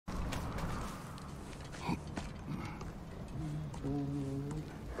You're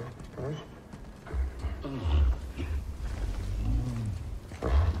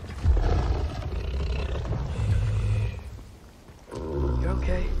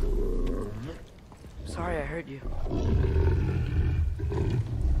okay? Sorry I hurt you.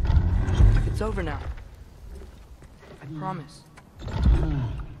 It's over now. I promise.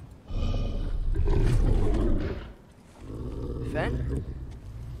 Fen?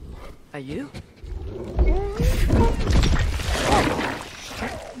 Are you?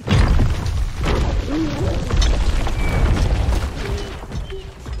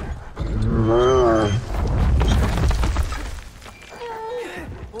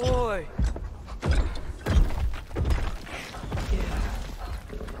 Boy. Yeah.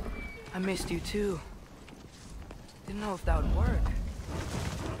 I missed you too. Didn't know if that would work.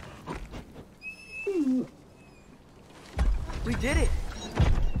 We did it!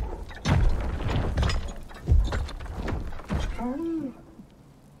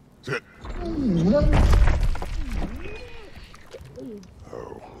 Sit.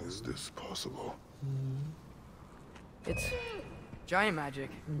 How is this possible? It's giant magic.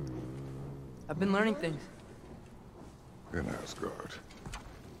 I've been learning things. In Asgard.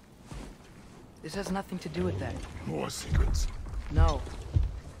 This has nothing to do with that. More secrets. No.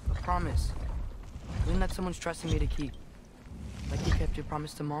 A promise. One that someone's trusting me to keep. Like you kept your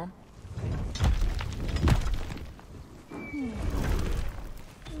promise to Mom?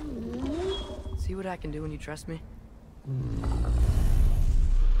 See what I can do when you trust me?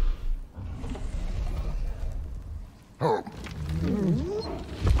 Oh.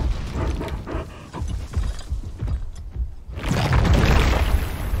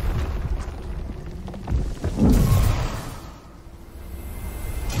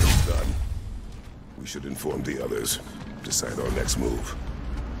 Done. We should inform the others. Decide our next move.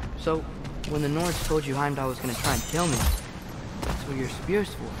 So, when the Norse told you Heimdall was gonna try and kill me, that's what your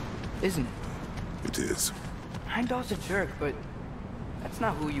spear's for, isn't it? It is. Heimdall's a jerk, but that's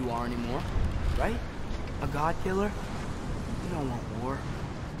not who you are anymore, right? A god killer? You don't want war.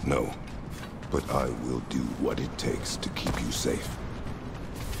 No. But I will do what it takes to keep you safe.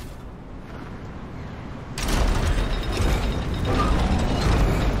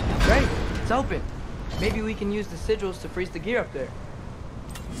 Great, it's open. Maybe we can use the sigils to freeze the gear up there.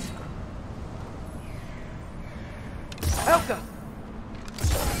 Elka!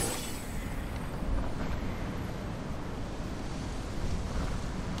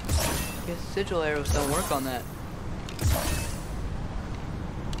 Guess sigil arrows don't work on that.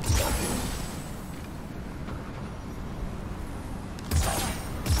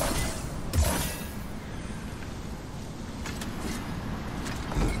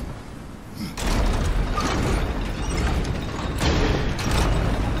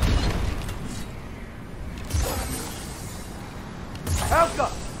 Elka!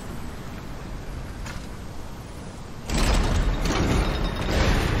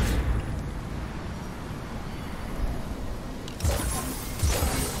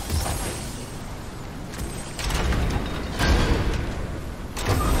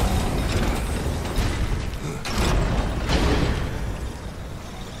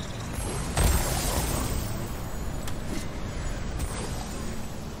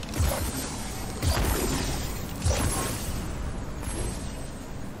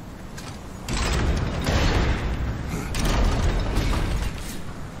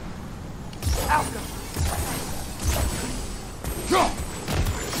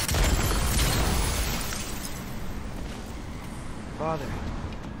 Father,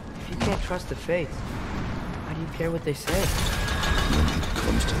 if you can't trust the fates, why do you care what they say? When it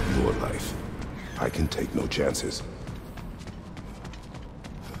comes to your life, I can take no chances.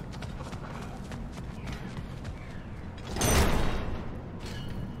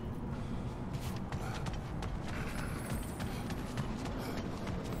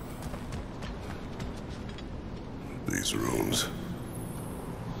 These rooms.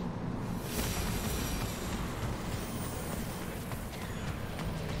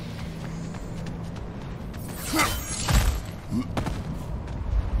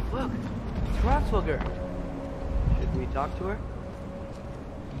 Look, it's Hrothgar. Should we talk to her?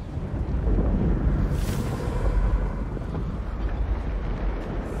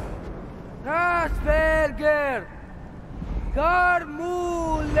 Hrothgar! Garmulesa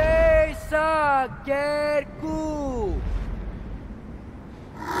Gerku!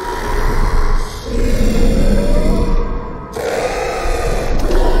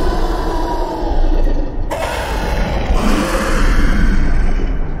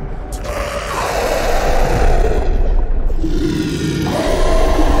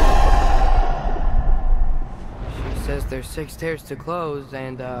 there's 6 stairs to close,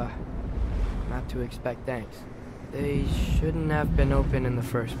 and, not to expect thanks. They shouldn't have been open in the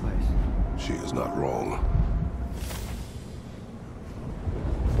first place. She is not wrong.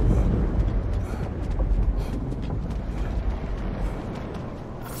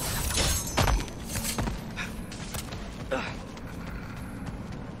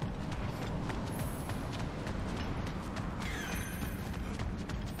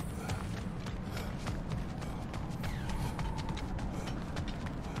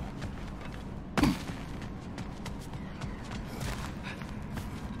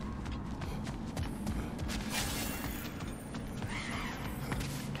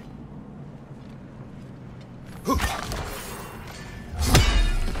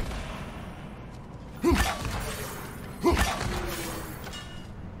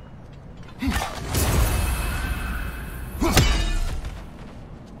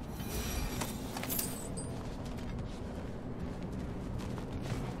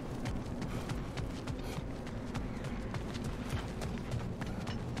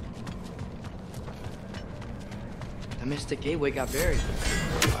 The Mystic Gateway got buried.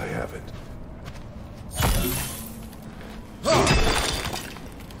 I have it.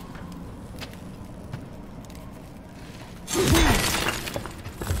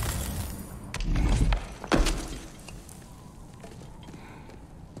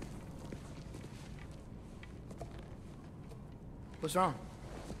 What's wrong?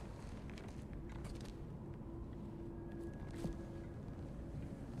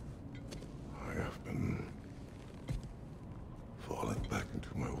 I have been falling back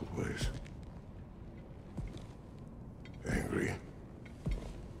into my old ways. Angry.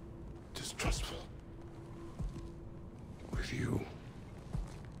 Distrustful. With you.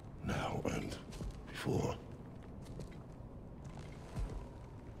 Now and before.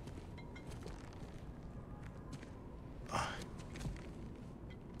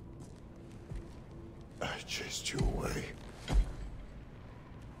 I chased you away.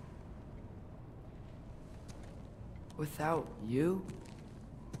 Without you,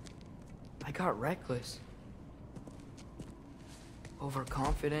 I got reckless.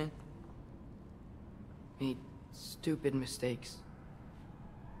 Overconfident. Made stupid mistakes.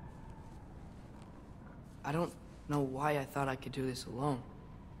 I don't know why I thought I could do this alone.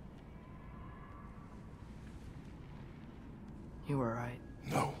 You were right.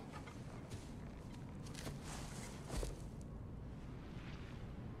 No.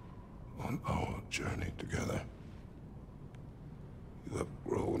 On our journey together, you have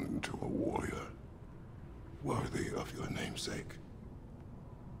grown into a warrior, worthy of your namesake.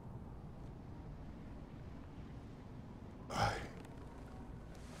 I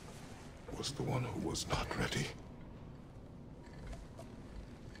was the one who was not ready.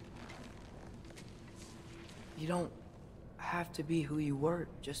 You don't have to be who you were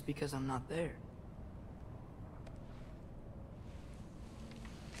just because I'm not there.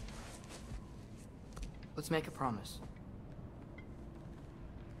 Let's make a promise.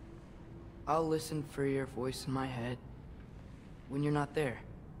 I'll listen for your voice in my head when you're not there,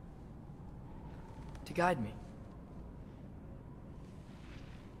 to guide me.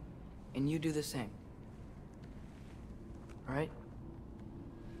 And you do the same. All right?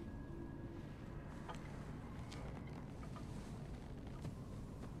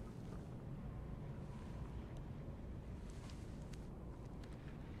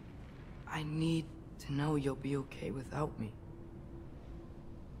 I need to know you'll be okay without me.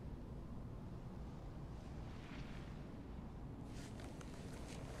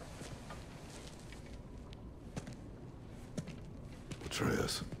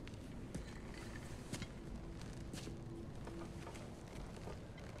 Atreus.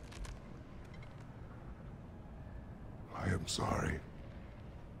 I am sorry.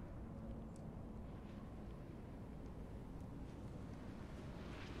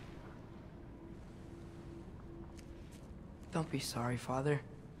 Don't be sorry, Father.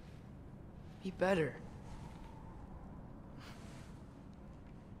 Be better.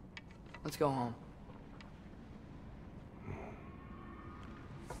 Let's go home.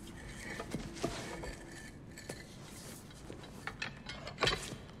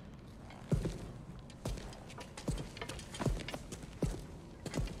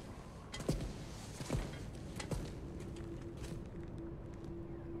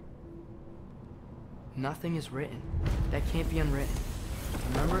 Nothing is written that can't be unwritten.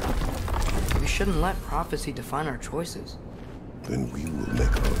 Remember? We shouldn't let prophecy define our choices. Then we will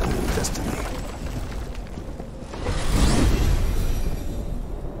make our own destiny.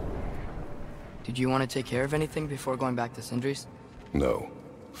 Did you want to take care of anything before going back to Sindri's? No.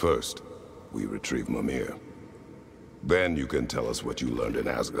 First, we retrieve Mimir. Then you can tell us what you learned in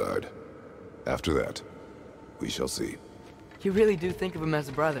Asgard. After that, we shall see. You really do think of him as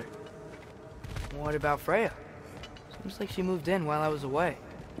a brother. What about Freya? Seems like she moved in while I was away.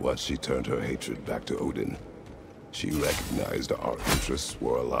 Once she turned her hatred back to Odin, she recognized our interests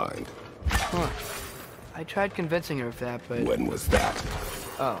were aligned. Huh. I tried convincing her of that, but... When was that?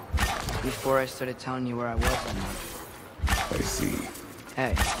 Oh, before I started telling you where I was that night. I see.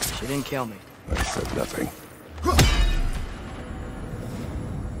 Hey, she didn't kill me. I said nothing.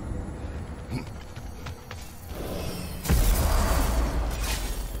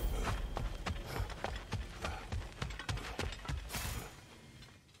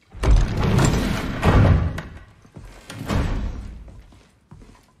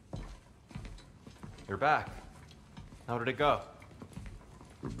 You're back. How did it go?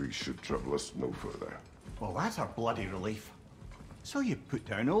 The beast should trouble us no further. Well, that's a bloody relief. So you put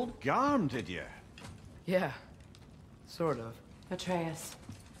down old Garm, did you? Yeah, sort of. Atreus,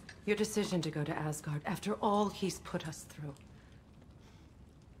 your decision to go to Asgard after all he's put us through.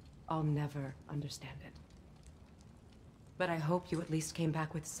 I'll never understand it. But I hope you at least came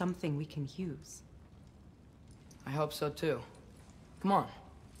back with something we can use. I hope so too. Come on,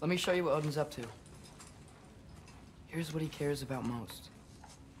 let me show you what Odin's up to. Here's what he cares about most.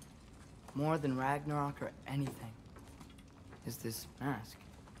 More than Ragnarok or anything. Is this mask.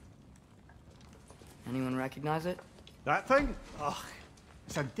 Anyone recognize it? That thing? Ugh,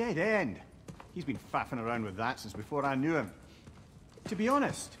 it's a dead end. He's been faffing around with that since before I knew him. To be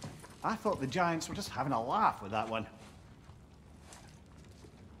honest, I thought the giants were just having a laugh with that one.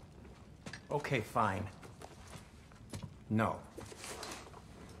 Okay, fine. No.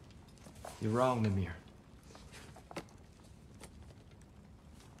 You're wrong, Mimir.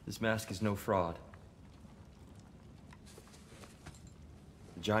 This mask is no fraud.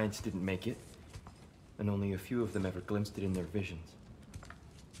 The giants didn't make it, and only a few of them ever glimpsed it in their visions.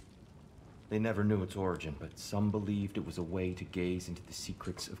 They never knew its origin, but some believed it was a way to gaze into the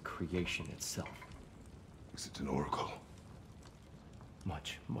secrets of creation itself. Is it an oracle?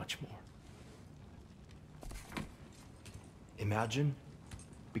 Much, much more. Imagine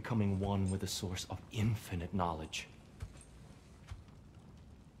becoming one with a source of infinite knowledge.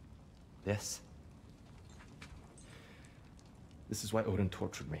 This is why Odin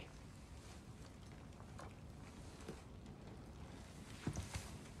tortured me.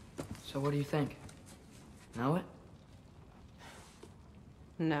 So what do you think? Know it?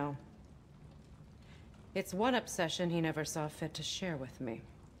 No. It's one obsession he never saw fit to share with me.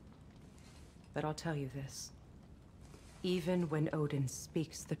 But I'll tell you this. Even when Odin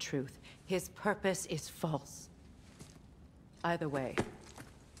speaks the truth, his purpose is false. Either way,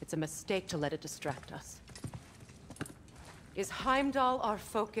 it's a mistake to let it distract us. Is Heimdall our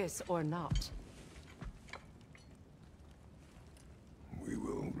focus or not? We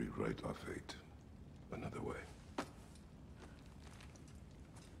will rewrite our fate another way.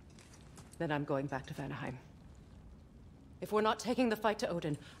 Then I'm going back to Vanaheim. If we're not taking the fight to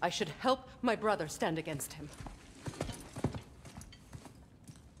Odin, I should help my brother stand against him.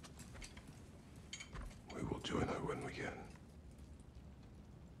 We will join her when we can.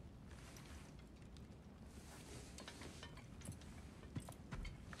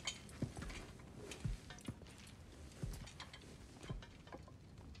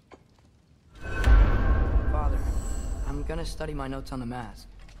 Father, I'm gonna study my notes on the mask.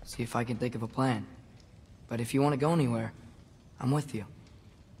 See if I can think of a plan. But if you want to go anywhere, I'm with you.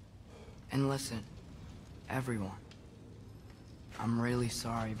 And listen, everyone. I'm really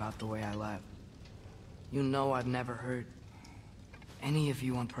sorry about the way I left. You know I've never hurt any of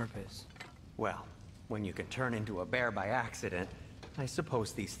you on purpose. Well, when you can turn into a bear by accident, I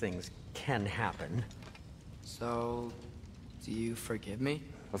suppose these things can happen. So, do you forgive me?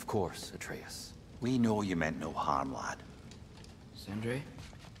 Of course, Atreus. We know you meant no harm, lad. Sindri?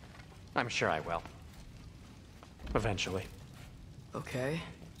 I'm sure I will. Eventually. Okay.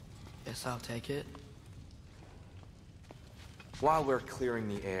 Guess I'll take it. While we're clearing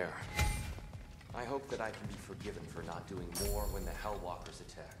the air, I hope that I can be forgiven for not doing more when the Hellwalkers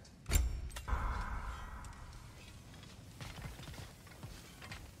attacked.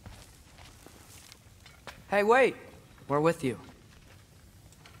 Hey, wait! We're with you.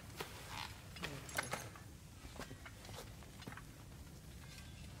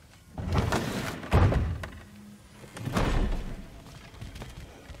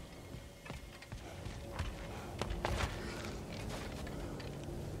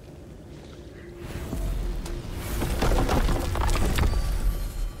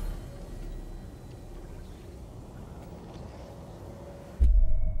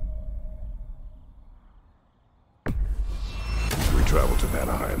 travel to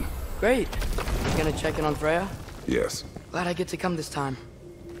Vanaheim. Great. You gonna check in on Freya? Yes. Glad I get to come this time.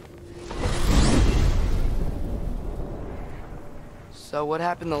 So what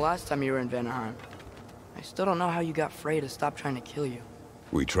happened the last time you were in Vanaheim? I still don't know how you got Freya to stop trying to kill you.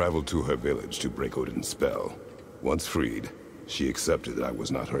 We traveled to her village to break Odin's spell. Once freed, she accepted that I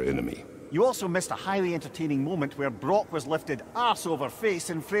was not her enemy. You also missed a highly entertaining moment where Brock was lifted arse over face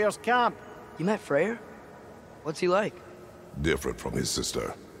in Freyr's camp. You met Freyr? What's he like? Different from his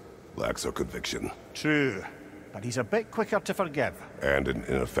sister. Lacks her conviction. True, but he's a bit quicker to forgive. And an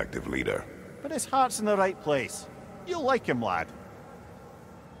ineffective leader. But his heart's in the right place. You'll like him, lad.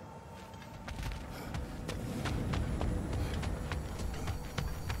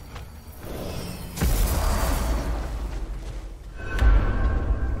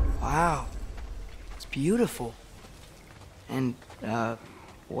 Wow. It's beautiful. And,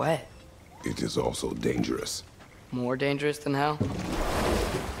 wet. It is also dangerous. More dangerous than hell?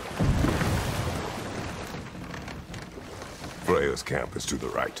 Freya's camp is to the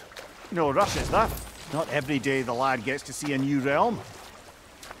right. No rush, is that? Not every day the lad gets to see a new realm.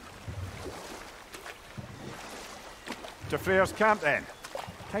 To Freyr's camp, then.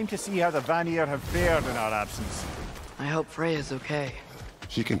 Time to see how the Vanir have fared in our absence. I hope Freya's okay.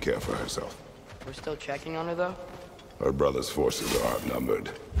 She can care for herself. We're still checking on her, though? Her brother's forces are outnumbered.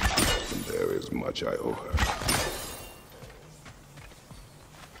 And there is much I owe her.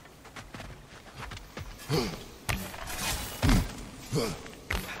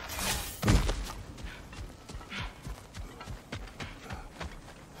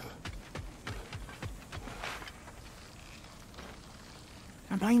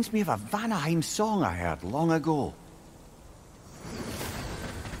 Reminds me of a Vanaheim song I heard long ago.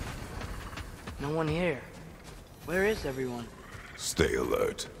 No one here. Where is everyone? Stay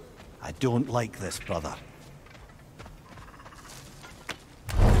alert. I don't like this, brother.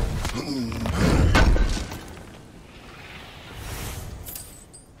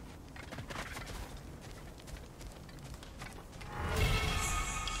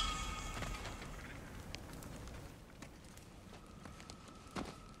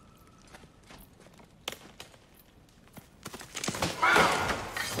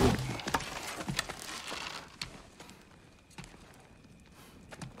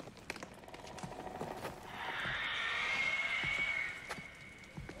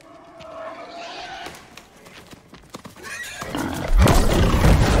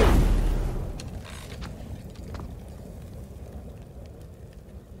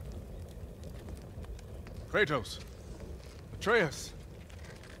 Kratos, Atreus,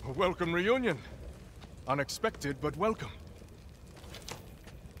 a welcome reunion. Unexpected, but welcome.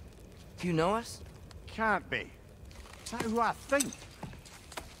 Do you know us? Can't be. Is that who I think?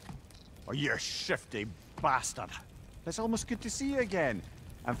 Oh, you shifty bastard. It's almost good to see you again.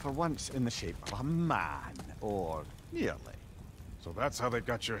 And for once in the shape of a man. Or nearly. So that's how they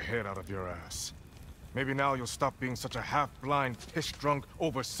got your head out of your ass. Maybe now you'll stop being such a half-blind, piss-drunk,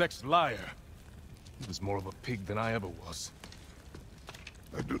 oversexed liar. He was more of a pig than I ever was.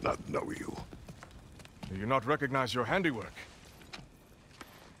 I do not know you. Do you not recognize your handiwork?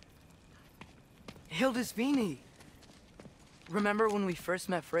 Hildisvini! Remember when we first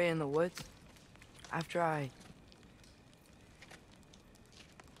met Freya in the woods? After I...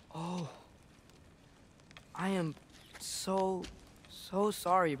 Oh. I am so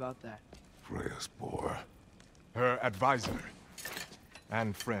sorry about that. Freya's poor. Her advisor.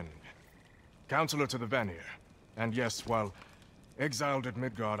 And friend. Counselor to the Vanir. And yes, while exiled at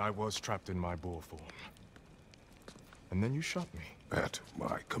Midgard, I was trapped in my boar form. And then you shot me. At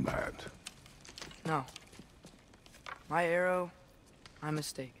my command. No. My arrow, my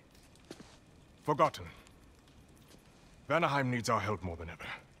mistake. Forgotten. Vanaheim needs our help more than ever.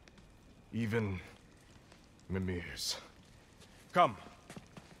 Even Mimir's. Come.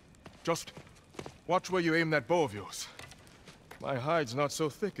 Just watch where you aim that bow of yours. My hide's not so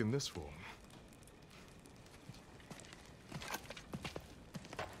thick in this form.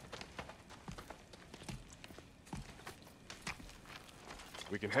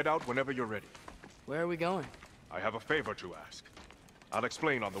 We can head out whenever you're ready. Where are we going? I have a favor to ask. I'll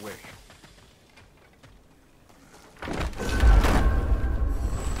explain on the way.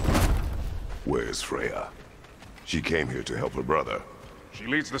 Where's Freya? She came here to help her brother. She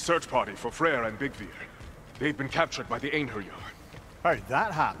leads the search party for Freyr and Bigvir. They've been captured by the Einherjar. How'd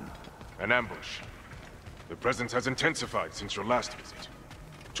that happen? An ambush. The presence has intensified since your last visit.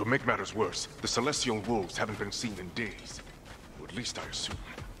 To make matters worse, the Celestial Wolves haven't been seen in days. Or at least I assume.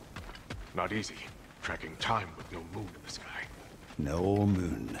 Not easy, tracking time with no moon in the sky. No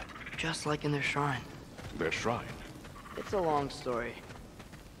moon. Just like in their shrine. Their shrine. It's a long story.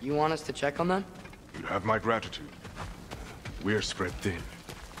 You want us to check on them? You have my gratitude. We're spread thin.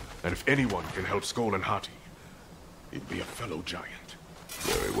 And if anyone can help Skoll and Hati, it'd be a fellow giant.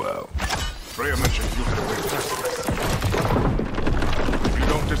 Very well. Freya mentioned you had a way of If you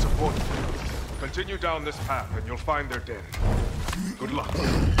don't disappoint, continue down this path and you'll find their den. Good luck.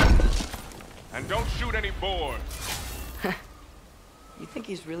 And don't shoot any boars. You think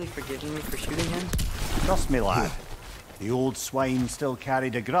he's really forgiving me for shooting him? Trust me, lad. If the old swine still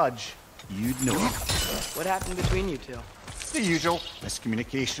carried a grudge, you'd know it. What happened between you two? The usual.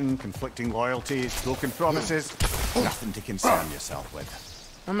 Miscommunication, conflicting loyalties, broken promises. Nothing to concern yourself with.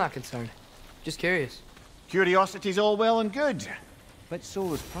 I'm not concerned. Just curious. Curiosity's all well and good. But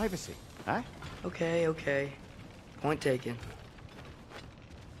so is privacy, eh? Okay, okay. Point taken.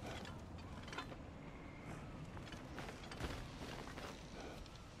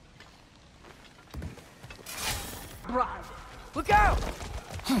 Look out! The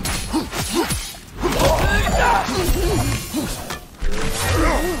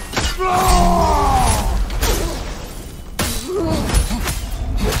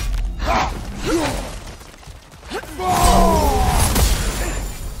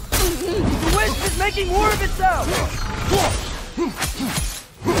wisp is making more of itself!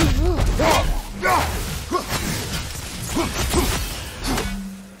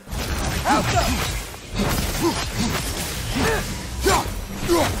 Help them!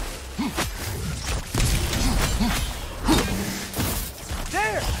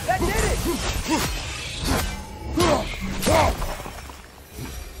 There! That did it!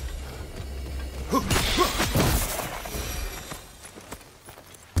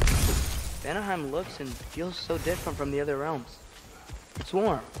 Vanaheim looks and feels so different from the other realms. It's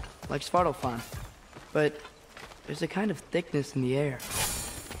warm, like Svartalfheim, but there's a kind of thickness in the air.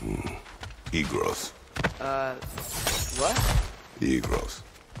 Egros. What? Egros.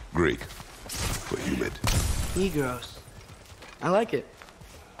 Greek. For humid. Egros. I like it.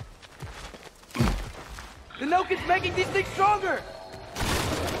 The Nokin's making these things stronger!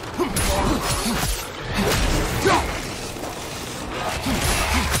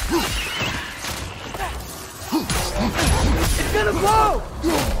 It's gonna blow!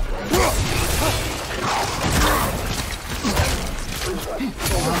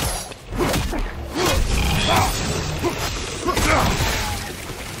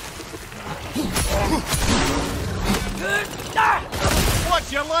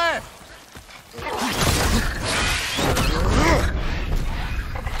 What's your left?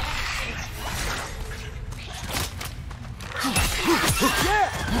 Yeah!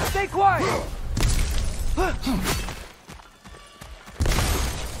 Stay quiet!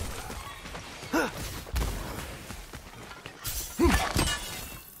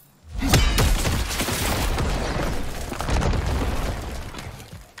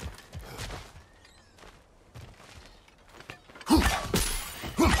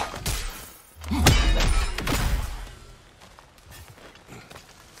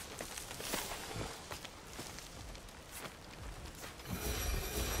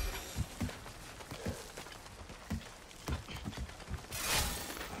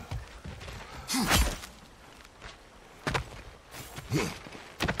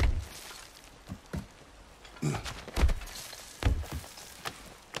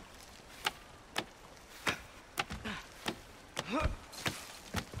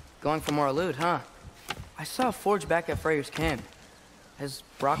 Going for more loot, huh? I saw a forge back at Freyr's camp. Has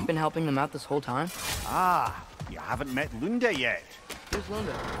Brock been helping them out this whole time? Ah, you haven't met Lunda yet. Who's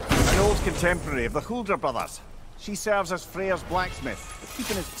Lunda? An old contemporary of the Huldra brothers. She serves as Freyr's blacksmith,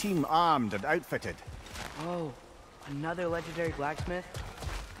 keeping his team armed and outfitted. Oh, another legendary blacksmith?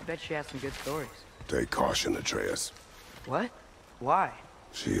 I bet she has some good stories. Take caution, Atreus. What? Why?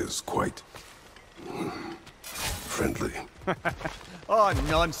 She is quite... friendly. Oh,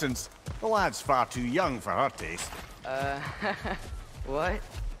 nonsense. The lad's far too young for her taste. What?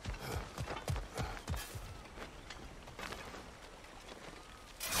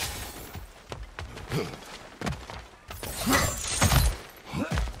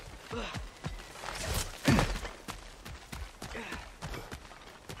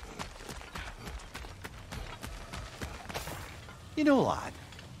 You know, lad,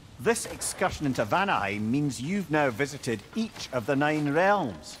 this excursion into Vanaheim means you've now visited each of the 9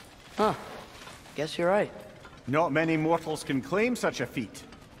 realms. Huh. Guess you're right. Not many mortals can claim such a feat.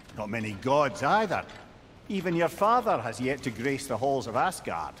 Not many gods either. Even your father has yet to grace the halls of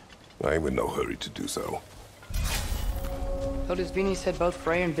Asgard. I'm in no hurry to do so. Hildisvini said both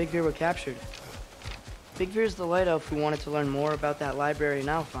Frey and Bigvir were captured. Bigvir's the light elf who wanted to learn more about that library in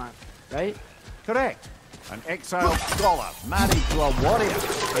Alfheim, right? Correct. An exiled scholar married to a warrior,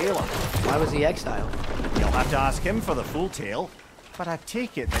 Taylor. Why was he exiled? You'll have to ask him for the full tale. But I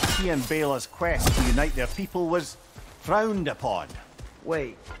take it that he and Bela's quest to unite their people was frowned upon.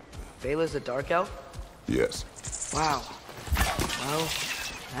 Wait, Bela's a dark elf? Yes. Wow. Well,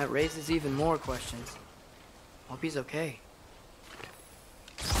 that raises even more questions. Hope he's okay.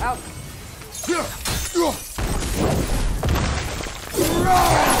 Out!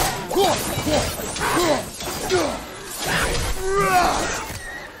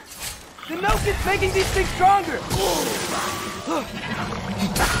 The milk is making these things stronger!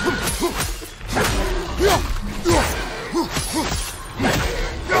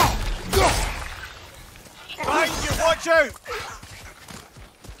 Behind you, watch out!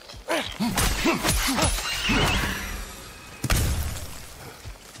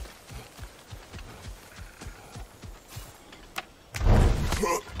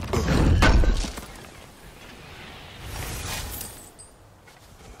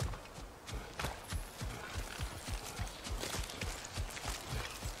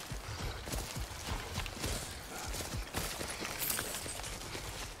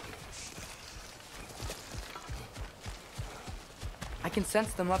 I can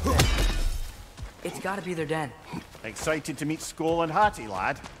sense them up there. It's gotta be their den. Excited to meet Skoll and Hattie,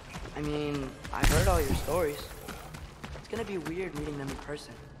 lad? I mean, I've heard all your stories. It's gonna be weird meeting them in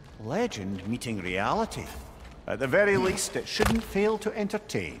person. Legend meeting reality. At the very least, it shouldn't fail to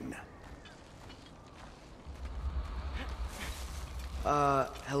entertain.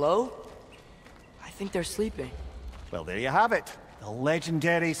 Hello? I think they're sleeping. Well, there you have it. The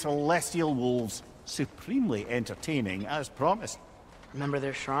legendary celestial wolves. Supremely entertaining, as promised. Remember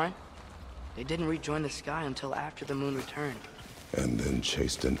their shrine? They didn't rejoin the sky until after the moon returned. And then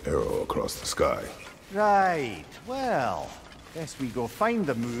chased an arrow across the sky. Right. Well, guess we go find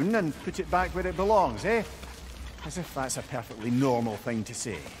the moon and put it back where it belongs, eh? As if that's a perfectly normal thing to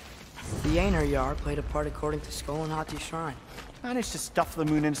say. The Einherjar played a part according to Skoll and Hatti's shrine. Managed to stuff the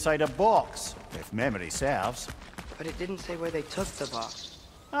moon inside a box, if memory serves. But it didn't say where they took the box.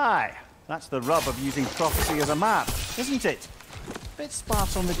 Aye, that's the rub of using prophecy as a map, isn't it? Bit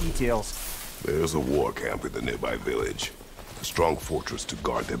sparse on the details. There's a war camp in the nearby village. A strong fortress to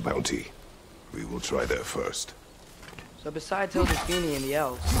guard their bounty. We will try there first. So besides Hildisvini and the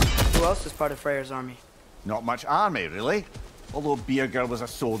elves, who else is part of Freyr's army? Not much army, really. Although Birger was a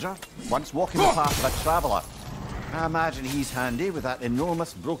soldier, once walking the path of a traveller. I imagine he's handy with that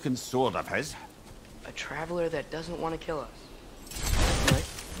enormous broken sword of his. A traveler that doesn't want to kill us. Right?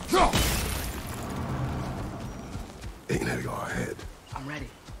 Einherjar ahead. I'm ready.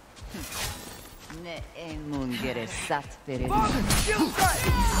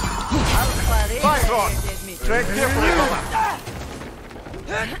 Bifrost! Tread carefully, brother!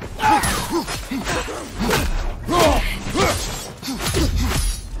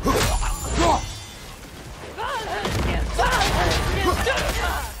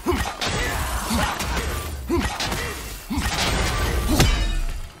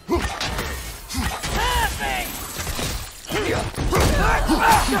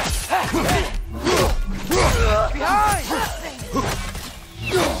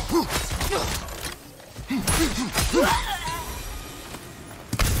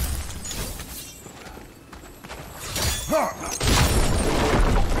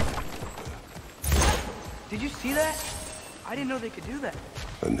 Did you see that? I didn't know they could do that.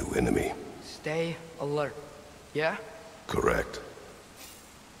 A new enemy. Stay alert. Yeah? Correct.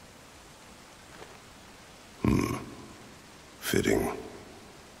 Fitting.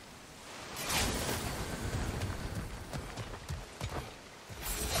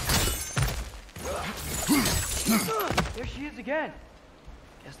 There she is again.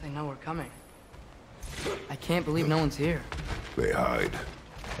 Guess they know we're coming. I can't believe no one's here. They hide.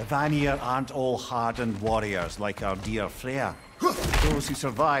 The Vanir aren't all hardened warriors like our dear Freya. Those who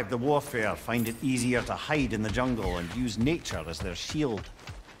survive the warfare find it easier to hide in the jungle and use nature as their shield.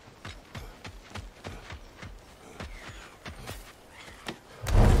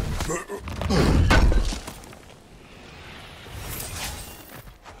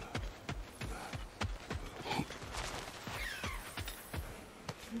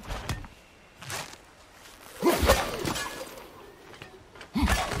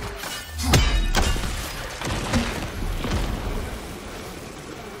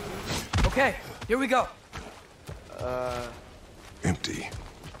 Okay, here we go. Empty.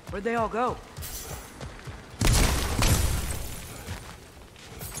 Where'd they all go?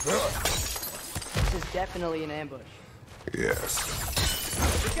 This is definitely an ambush. Yes.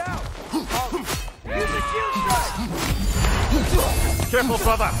 Look out! Oh, Careful,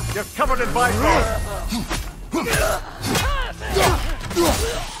 brother! You're covered in Bifrost!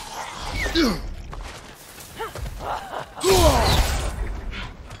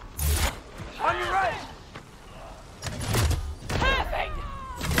 On your right!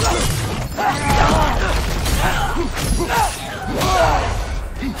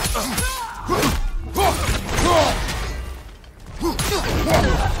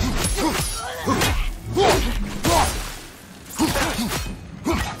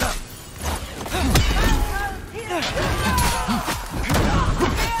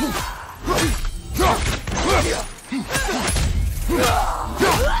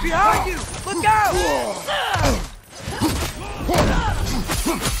 Behind you! Look out!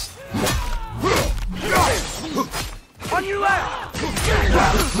 On your left!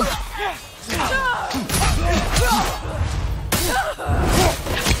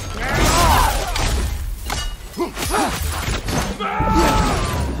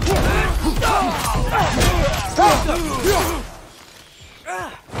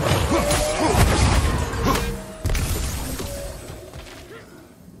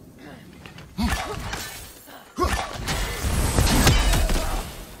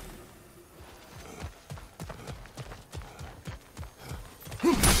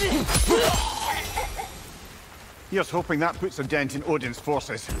 Here's hoping that puts a dent in Odin's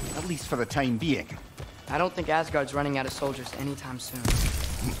forces, at least for the time being. I don't think Asgard's running out of soldiers anytime soon.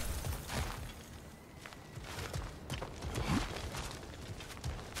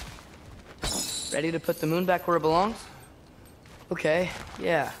 Ready to put the moon back where it belongs? Okay,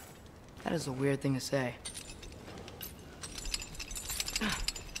 yeah. That is a weird thing to say.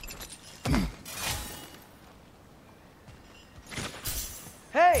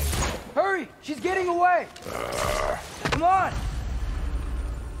 Hey! Hurry! She's getting away! Come on!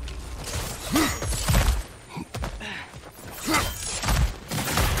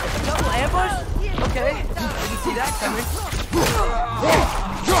 Double ambush? Okay, I can see that coming.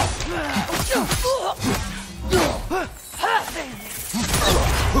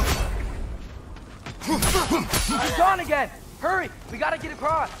 He's gone again! Hurry! We gotta get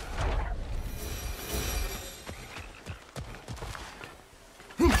across!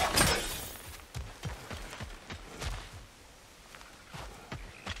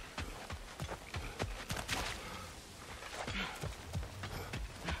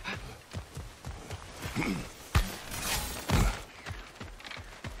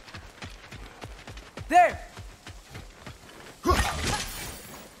 There!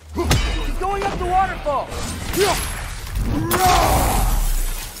 He's going up the waterfall!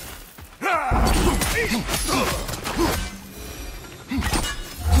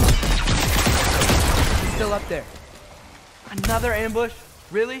 He's still up there. Another ambush?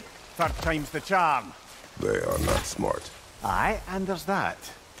 Really? Third time's the charm. They are not smart. Aye, and there's that.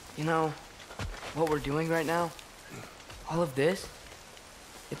 You know, what we're doing right now, all of this,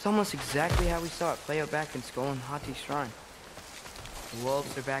 it's almost exactly how we saw it play out back in Skull and Hati's shrine. The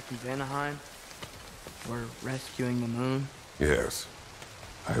wolves are back in Vanaheim. We're rescuing the moon. Yes,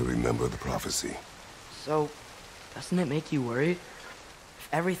 I remember the prophecy. So, doesn't it make you worried? If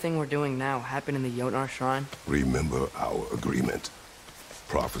everything we're doing now happened in the Jotnar shrine? Remember our agreement.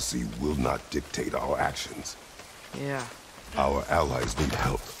 Prophecy will not dictate our actions. Yeah. Our allies need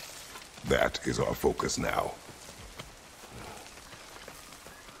help. That is our focus now.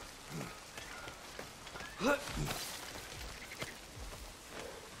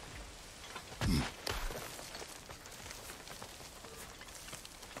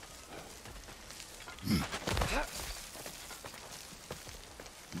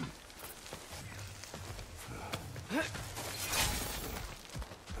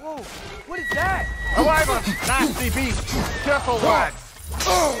 Whoa, what is that? A wyvern! Nasty beast! Careful, lads!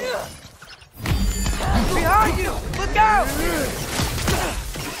 Behind you! Look out!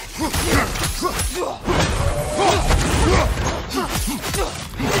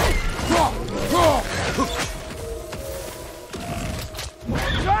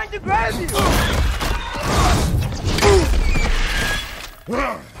 Trying to grab you!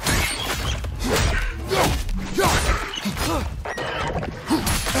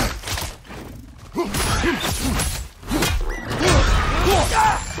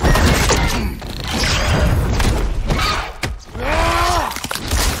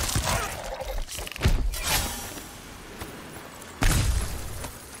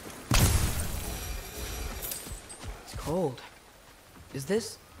 It's cold. Is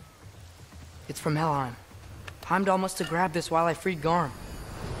this? It's from Helheim. Heimdall must have grabbed this while I freed Garm.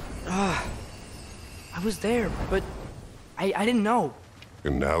 I was there, but I didn't know.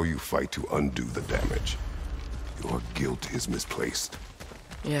 And now you fight to undo the damage. Your guilt is misplaced.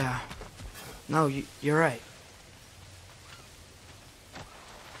 Yeah. No, you're right.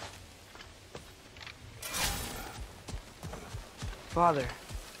 Father,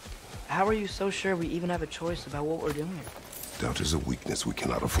 how are you so sure we even have a choice about what we're doing? Doubt is a weakness we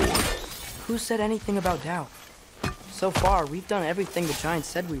cannot afford. Who said anything about doubt? So far, we've done everything the Giants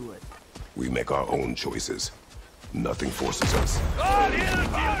said we would. We make our own choices. Nothing forces us.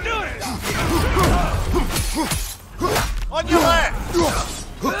 On your left!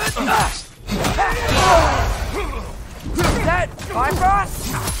 Is that Bifrost?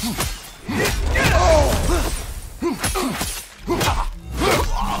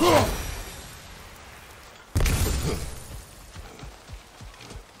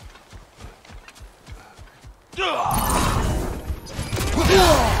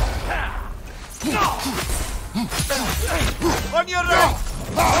 On your right!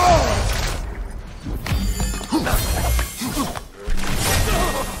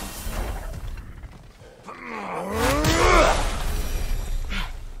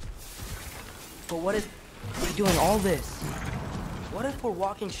 But what if we're doing all this? What if we're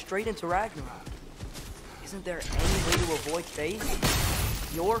walking straight into Ragnarok? Isn't there any way to avoid fate?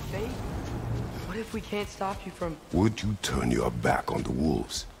 Your fate? What if we can't stop you from... Would you turn your back on the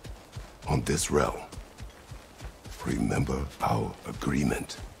wolves? On this realm? Remember our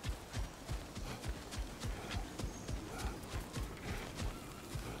agreement.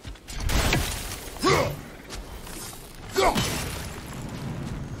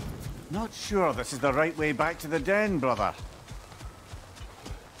 Not sure this is the right way back to the den, brother.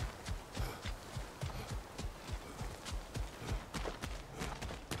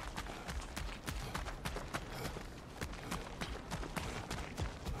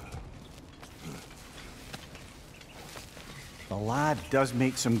 The lad does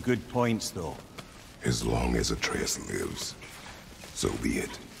make some good points, though. As long as Atreus lives, so be it.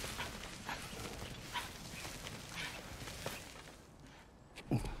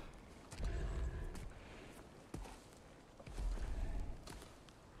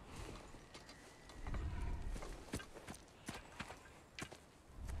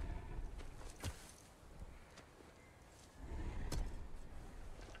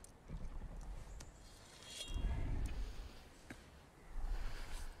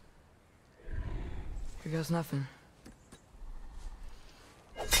 Here goes nothing.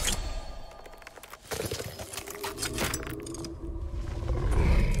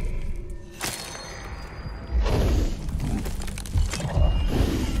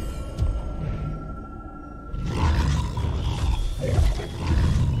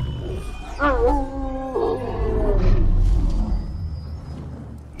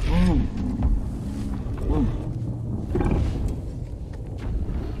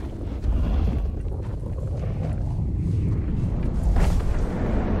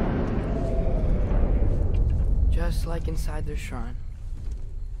 Just like inside their shrine.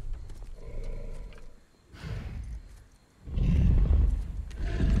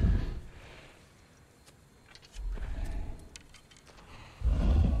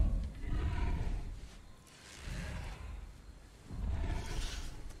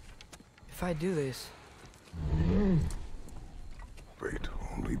 If I do this... Fate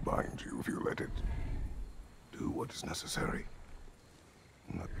only binds you if you let it. Do what is necessary.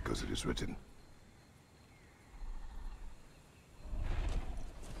 Not because it is written.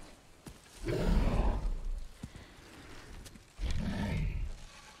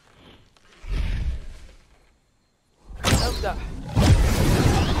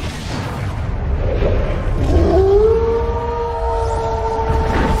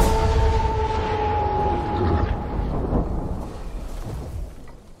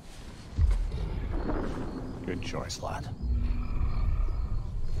 Good choice, lad.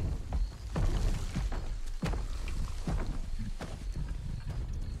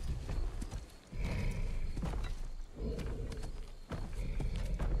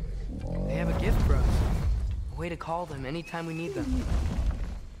 They have a gift for us. A way to call them anytime we need them.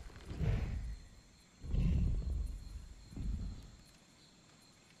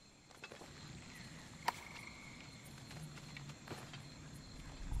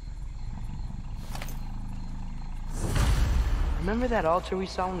 Remember that altar we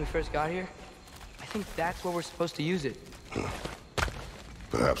saw when we first got here? I think that's where we're supposed to use it.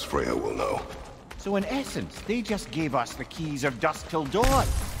 Perhaps Freya will know. So in essence, they just gave us the keys of dusk till dawn.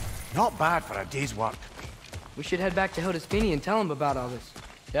 Not bad for a day's work. We should head back to Hildesfini and tell him about all this.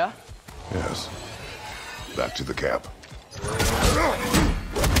 Yeah? Yes. Back to the camp.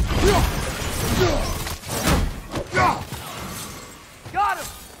 Got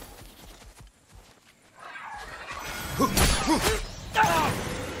Yep.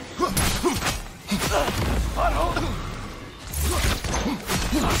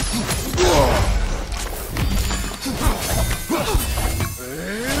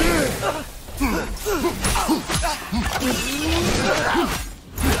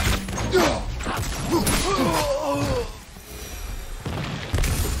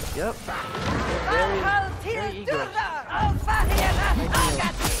 Very eager.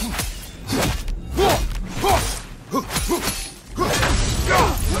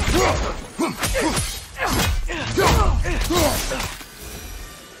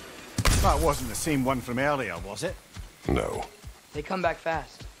 That wasn't the same one from earlier, was it? No. They come back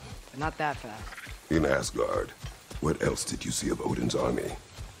fast, but not that fast. In Asgard, what else did you see of Odin's army?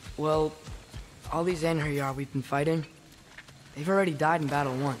 Well, all these Einherjar we've been fighting, they've already died in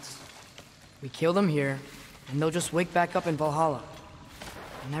battle once. We kill them here, and they'll just wake back up in Valhalla.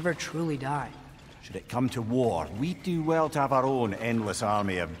 They never truly die. Should it come to war, we'd do well to have our own endless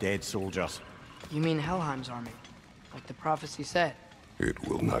army of dead soldiers. You mean Helheim's army, like the prophecy said? It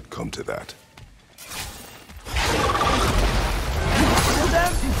will not come to that. Kill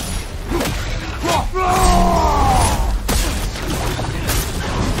them!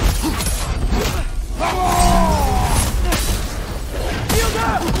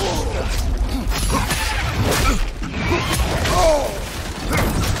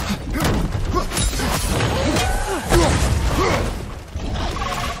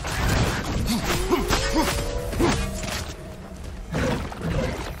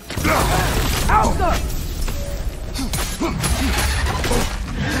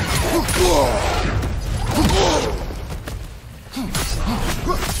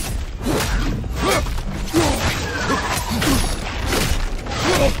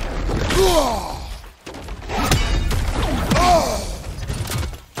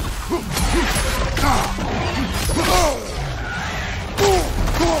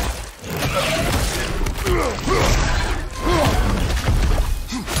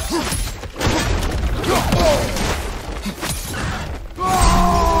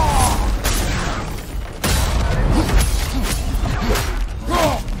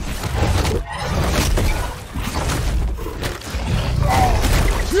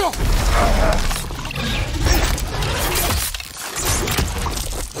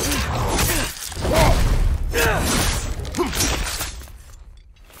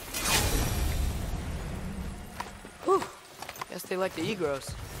 Guess they like the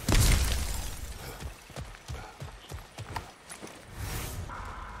Egros.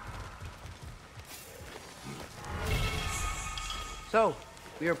 So,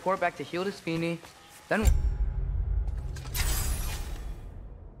 we report back to Hildisvini, then...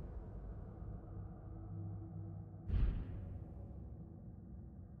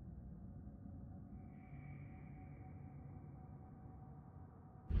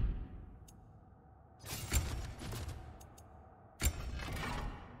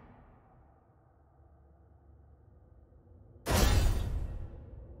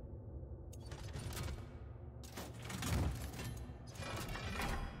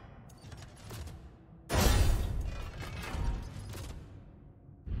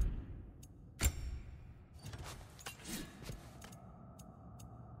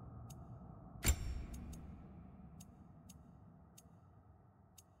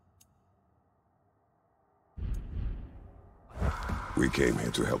 We came here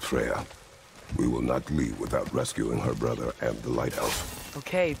to help Freya. We will not leave without rescuing her brother and the lighthouse.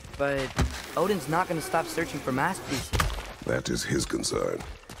 Okay, but Odin's not gonna stop searching for masterpieces. That is his concern,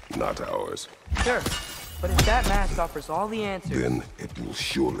 not ours. Sure, but if that mask offers all the answers... Then it will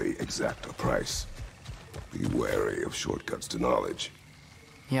surely exact a price. Be wary of shortcuts to knowledge.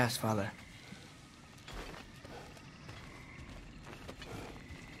 Yes, Father.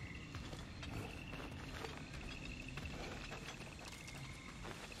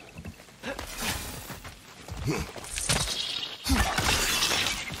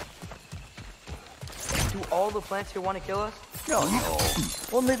 Do all the plants here want to kill us? No, no.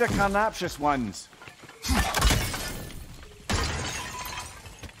 Only the carnivorous ones.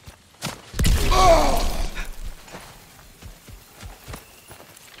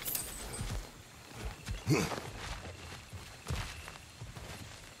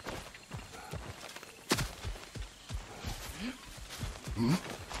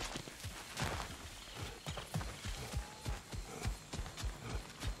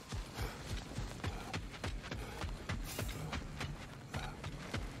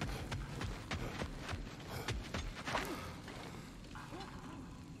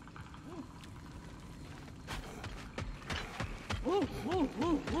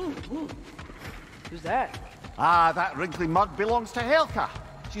 Who's that? Ah, that wrinkly mug belongs to Helka.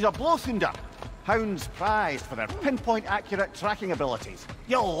 She's a blowthunder. Hounds prized for their pinpoint accurate tracking abilities.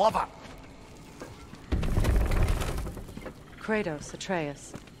 You'll love her. Kratos,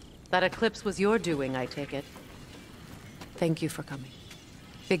 Atreus. That eclipse was your doing, I take it. Thank you for coming.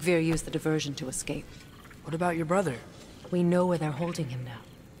 Big Veer used the diversion to escape. What about your brother? We know where they're holding him now.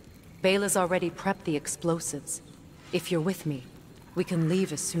 Bela's already prepped the explosives. If you're with me, we can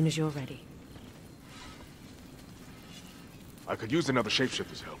leave as soon as you're ready. I could use another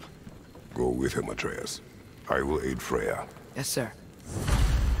shapeshifter's help. Go with him, Atreus. I will aid Freya. Yes, sir.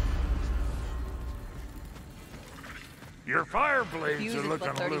 Your fire blades Fuse are is looking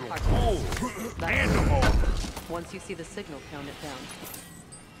but a 30 little parts. cold. Animal. Once you see the signal, pound it down.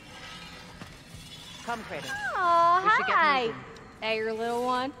 Come, Kratos. Aw, We should get hi. moving. Hey, your little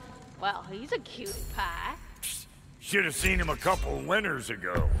one. Well, he's a cutie pie. Should have seen him a couple winters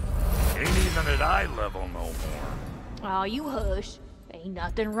ago. Ain't even at eye level no more. Oh, you hush. Ain't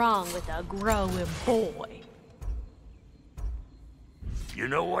nothing wrong with a growing boy. You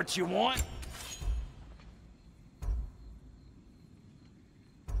know what you want?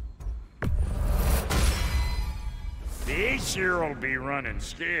 The Aesir will be running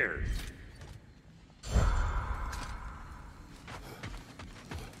scared.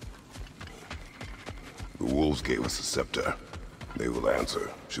 The wolves gave us a scepter. They will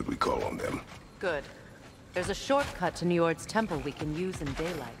answer, should we call on them. Good. There's a shortcut to Njord's temple we can use in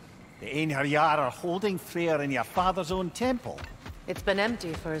daylight. The Einherjar are holding Freyr in your father's own temple. It's been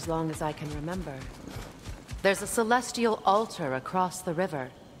empty for as long as I can remember. There's a celestial altar across the river.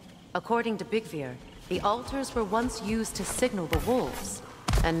 According to Big Veer, the altars were once used to signal the wolves.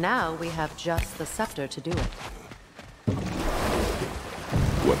 And now we have just the scepter to do it.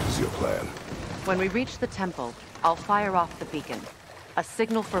 What is your plan? When we reach the temple, I'll fire off the beacon. A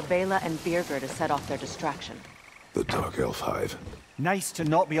signal for Bela and Birgir to set off their distraction. The Dark Elf Hive. Nice to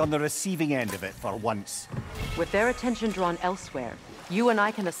not be on the receiving end of it for once. With their attention drawn elsewhere, you and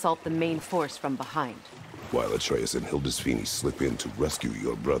I can assault the main force from behind. While Atreus and Hildisvini slip in to rescue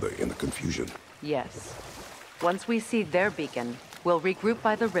your brother in the confusion. Yes. Once we see their beacon, we'll regroup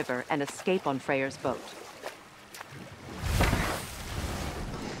by the river and escape on Freyr's boat.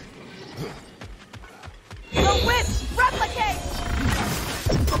 The wisp! Replicate!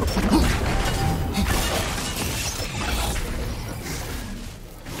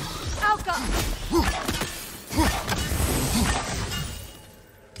 Alka!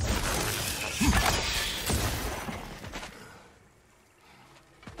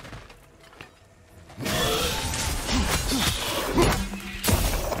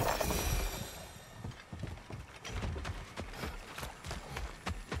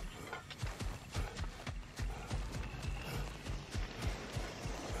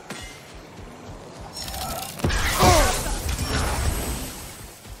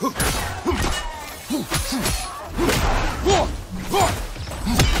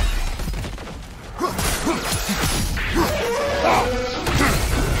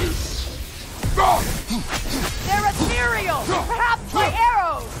 They're ethereal! Perhaps my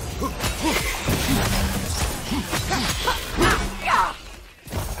arrows!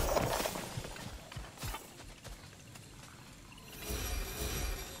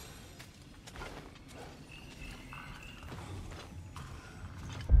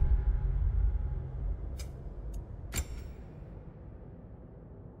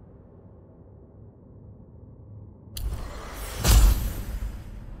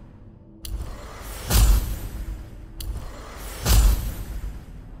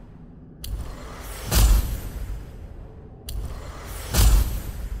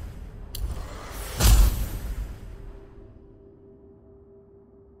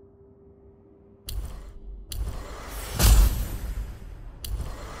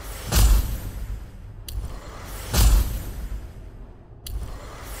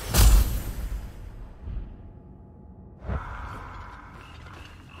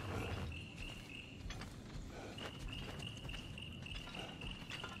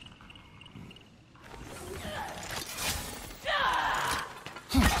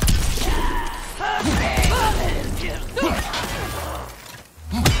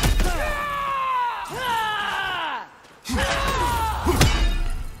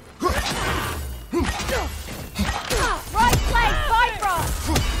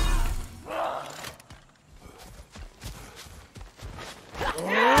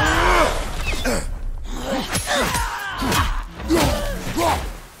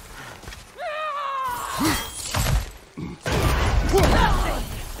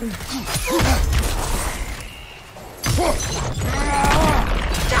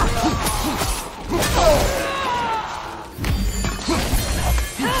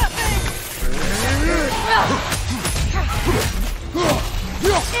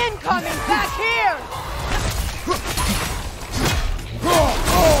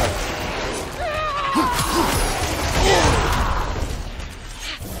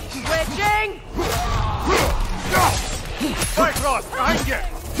 moving! Bifrost, behind you!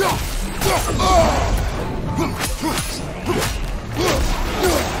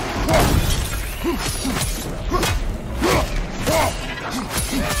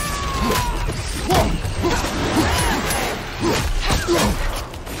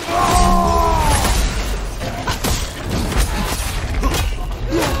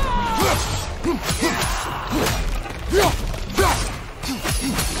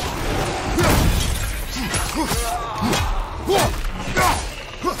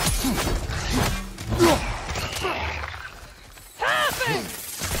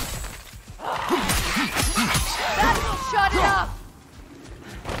 Shut it up!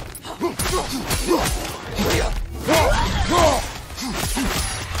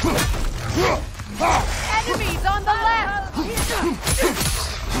 Enemies on the left!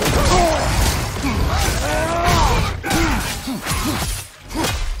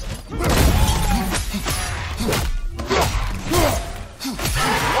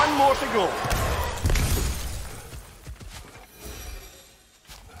 One more to go.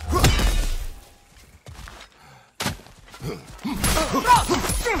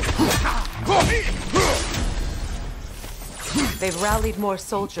 They've rallied more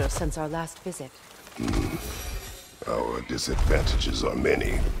soldiers since our last visit. Our disadvantages are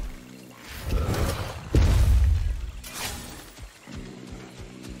many.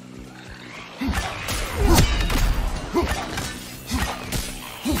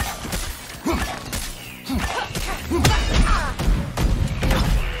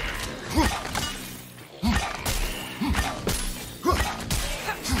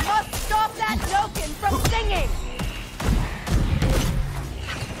 Must stop that token from singing!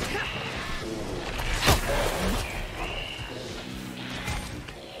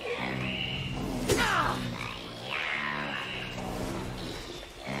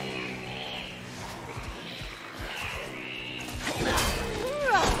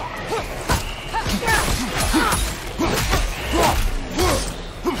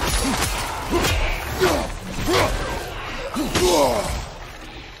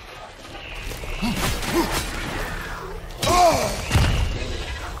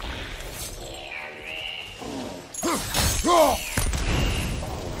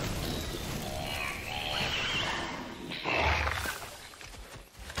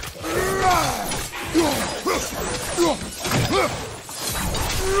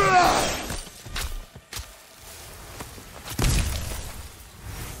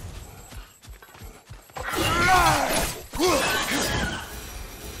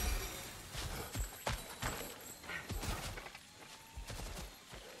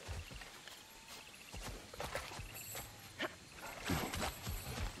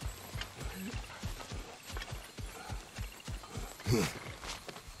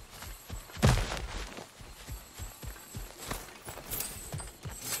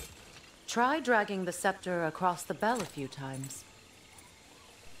 Try dragging the scepter across the bell a few times.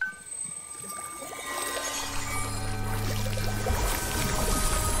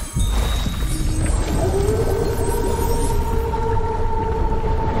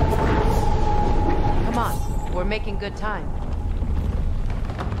 Come on, we're making good time.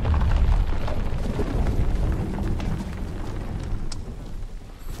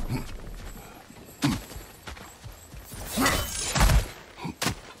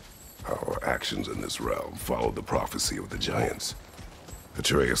 Actions in this realm follow the prophecy of the giants.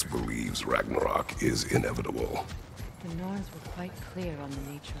 Atreus believes Ragnarok is inevitable. The Norns were quite clear on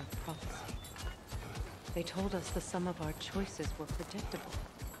the nature of prophecy. They told us the sum of our choices were predictable,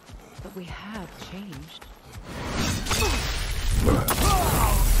 but we have changed.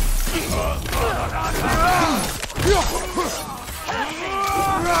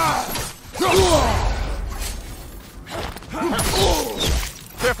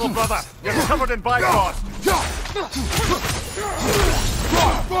 Careful, brother! You're covered in bifrost!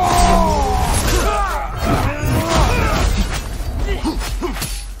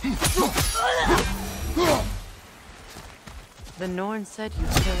 The Norn said you'd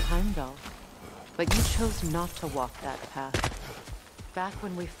kill Heimdall, but you chose not to walk that path. Back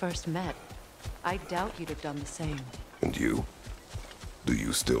when we first met, I doubt you'd have done the same. And you? Do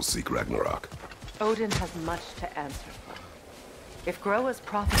you still seek Ragnarok? Odin has much to answer for. If Groa's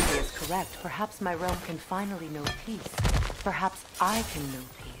prophecy is correct, perhaps my realm can finally know peace. Perhaps I can know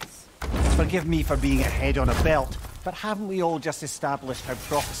peace. Forgive me for being a head on a belt, but haven't we all just established how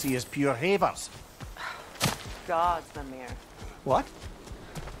prophecy is pure havers? Gods, Mimir. What?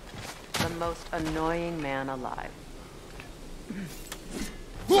 The most annoying man alive.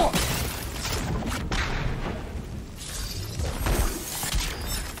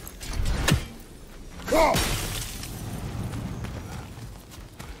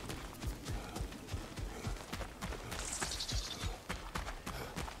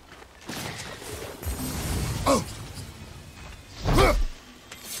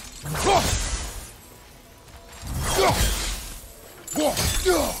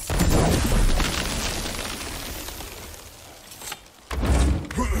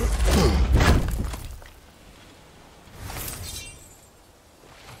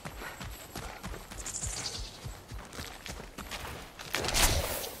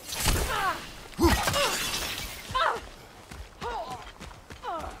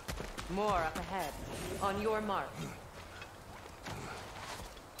 More up ahead. On your mark.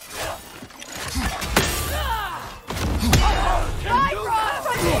 Bifrost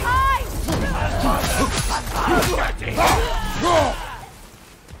from behind!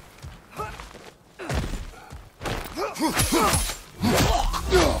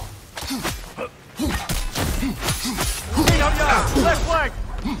 Left leg!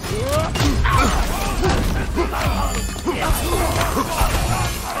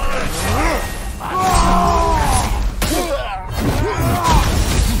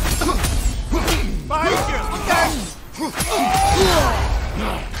 Behind you! Look out!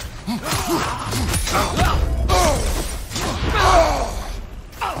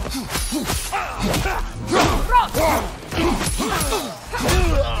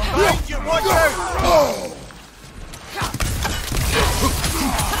 Behind you! Watch out!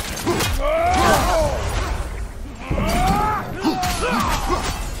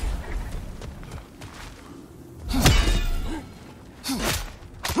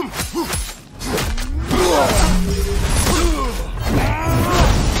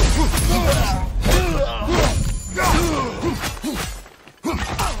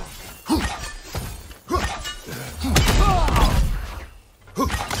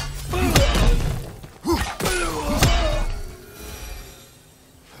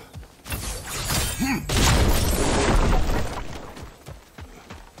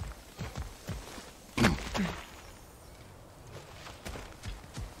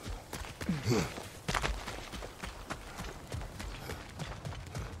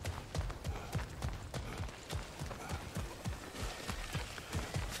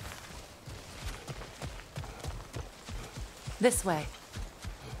 This way.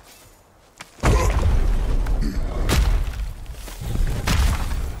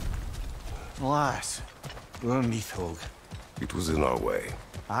 Alas, we're Mythology. It was in our way.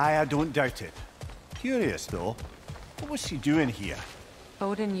 Aye, I don't doubt it. Curious, though. What was she doing here?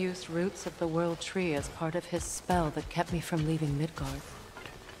 Odin used roots of the World Tree as part of his spell that kept me from leaving Midgard.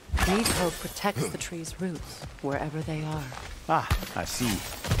 Mythology protects the tree's roots, wherever they are. Ah, I see.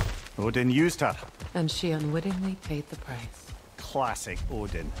 Odin used her. And she unwittingly paid the price. Classic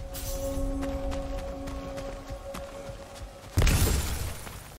Odin.